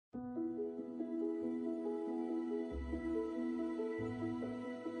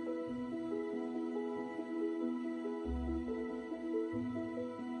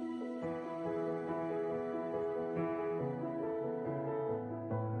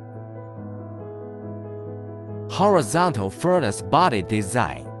Horizontal furnace body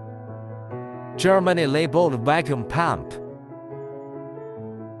design. Germany labeled vacuum pump.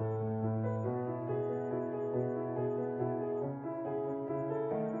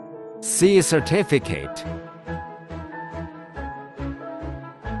 CE certificate.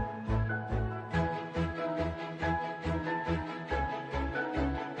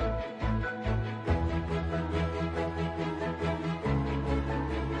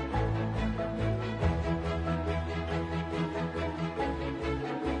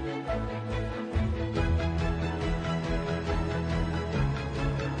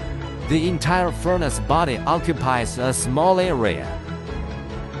 The entire furnace body occupies a small area.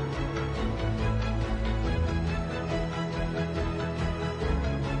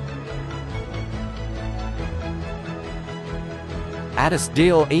 Add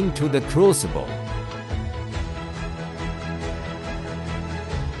steel into the crucible.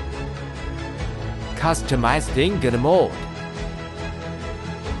 Customized ingot mold.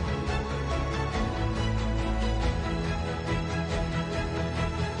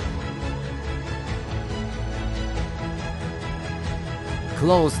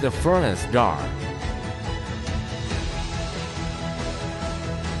 Close the furnace door.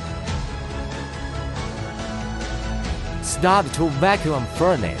 Start to vacuum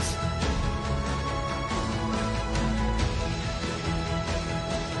furnace.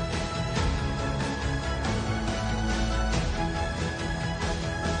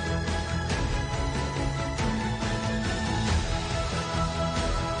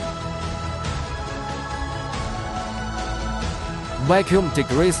 Vacuum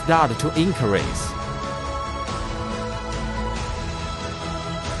degree start to increase.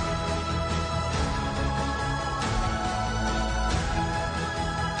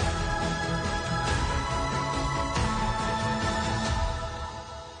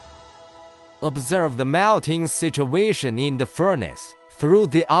 Observe the melting situation in the furnace through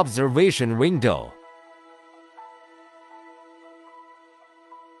the observation window.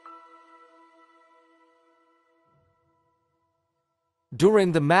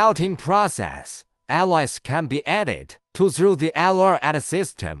 During the melting process, alloys can be added through the alloy add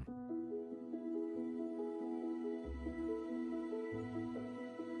system.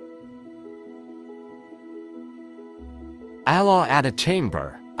 Alloy add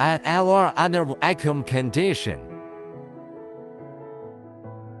chamber. Add alloy under vacuum condition.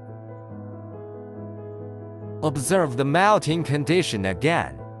 Observe the melting condition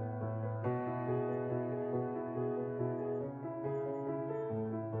again.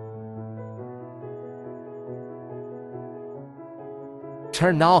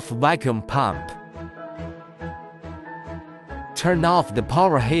 Turn off vacuum pump. Turn off the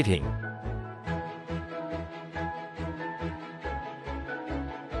power heating.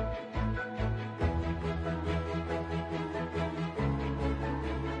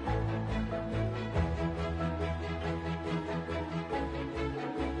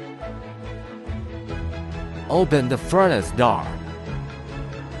 Open the furnace door.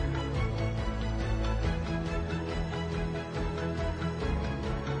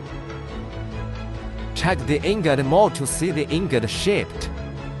 Check the ingot mold to see the ingot shaped.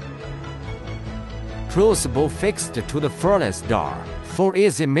 Crucible fixed to the furnace door. For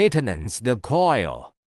easy maintenance, the coil